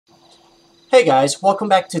Hey guys, welcome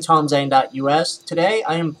back to tomzane.us. Today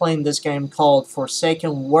I am playing this game called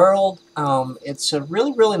Forsaken World. It's a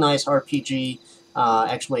really nice RPG,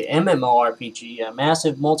 actually MMORPG, a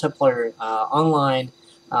massive multiplayer online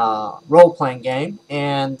role-playing game.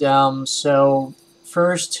 And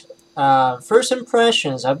first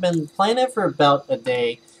impressions, I've been playing it for about a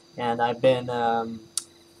day, and I've been,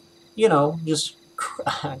 just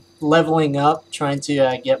leveling up, trying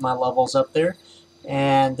to get my levels up there.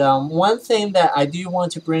 And one thing that I do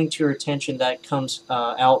want to bring to your attention that comes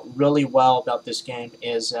out really well about this game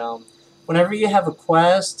is whenever you have a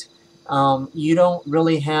quest, you don't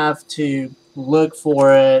really have to look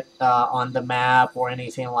for it on the map or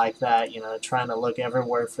anything like that, trying to look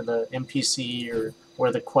everywhere for the NPC or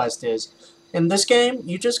where the quest is. In this game,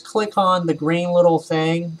 you just click on the green little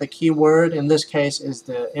thing, the keyword in this case is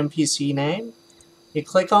the NPC name. You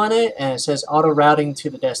click on it and it says auto routing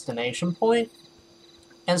to the destination point.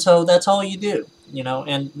 And so that's all you do,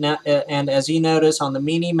 and as you notice on the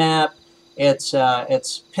mini map, it's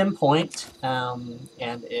pinpoint, and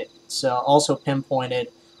it's also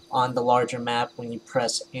pinpointed on the larger map when you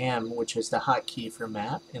press M, which is the hotkey for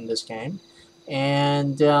map in this game.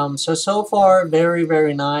 And so far,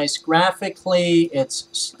 very nice. Graphically, it's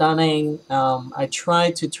stunning. I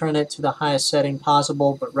tried to turn it to the highest setting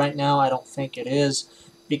possible, but right now I don't think it is,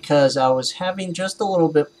 because I was having just a little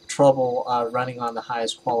bit trouble running on the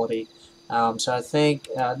highest quality. So I think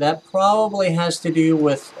that probably has to do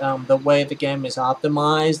with the way the game is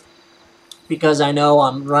optimized, because I know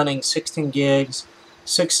I'm running 16 gigs,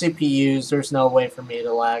 6 CPUs, there's no way for me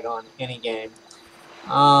to lag on any game.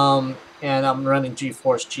 And I'm running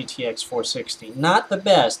GeForce GTX 460. Not the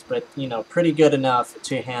best, but pretty good enough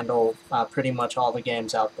to handle pretty much all the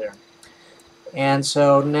games out there. And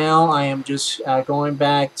so now I am just going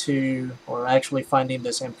back to, or actually finding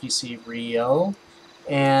this NPC Rio.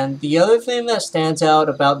 And the other thing that stands out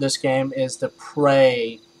about this game is the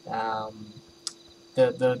prey, the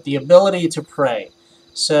ability to pray.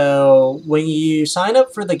 So when you sign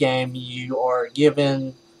up for the game, you are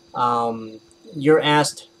given, you're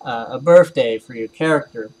asked a birthday for your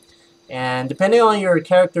character. And depending on your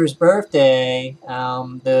character's birthday,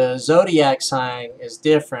 the zodiac sign is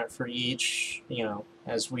different for each,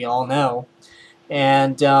 as we all know.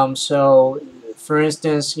 And so, for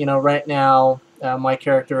instance, right now, my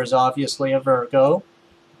character is obviously a Virgo.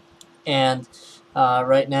 And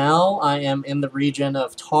right now, I am in the region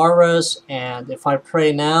of Taurus. And if I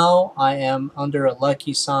pray now, I am under a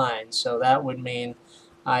lucky sign. So that would mean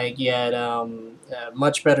I get a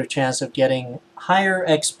much better chance of getting higher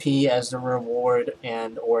XP as the reward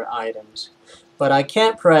and or items. But I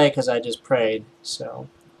can't pray because I just prayed. So,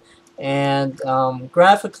 and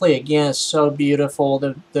graphically, again, it's so beautiful.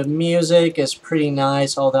 The music is pretty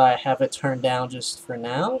nice, although I have it turned down just for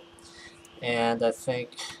now. And I think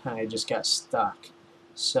I just got stuck.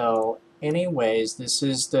 So, anyways, this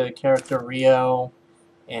is the character Rio,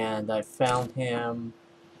 and I found him.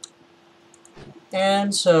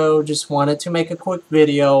 And so just wanted to make a quick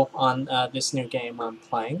video on this new game I'm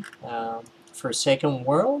playing, Forsaken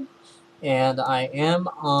World. And I am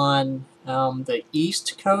on the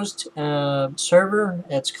East Coast server.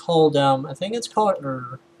 It's called, I think it's called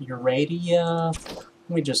Eyrda. Let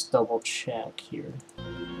me just double check here.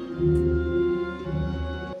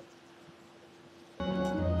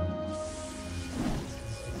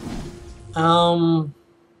 Let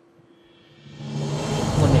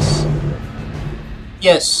me see.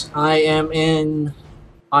 Yes, I am in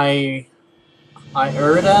Eyrda,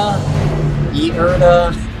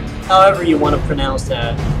 however you want to pronounce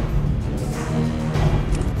that.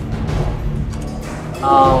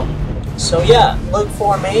 So yeah, look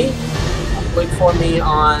for me. Look for me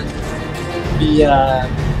on the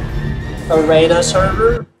Eyrda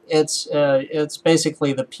server. It's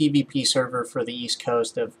basically the PvP server for the East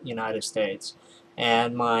Coast of United States.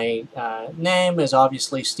 And my name is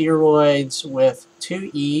obviously Steroids with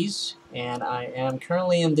 2 E's, and I am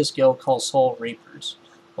currently in this guild called Soul Reapers,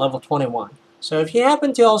 level 21. So if you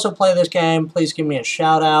happen to also play this game, please give me a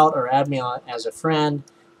shout out or add me on as a friend.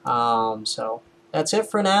 So that's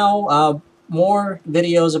it for now. More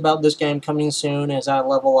videos about this game coming soon as I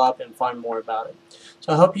level up and find more about it.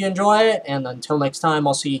 So I hope you enjoy it, and until next time,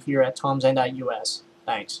 I'll see you here at tomzane.us.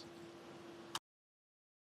 Thanks.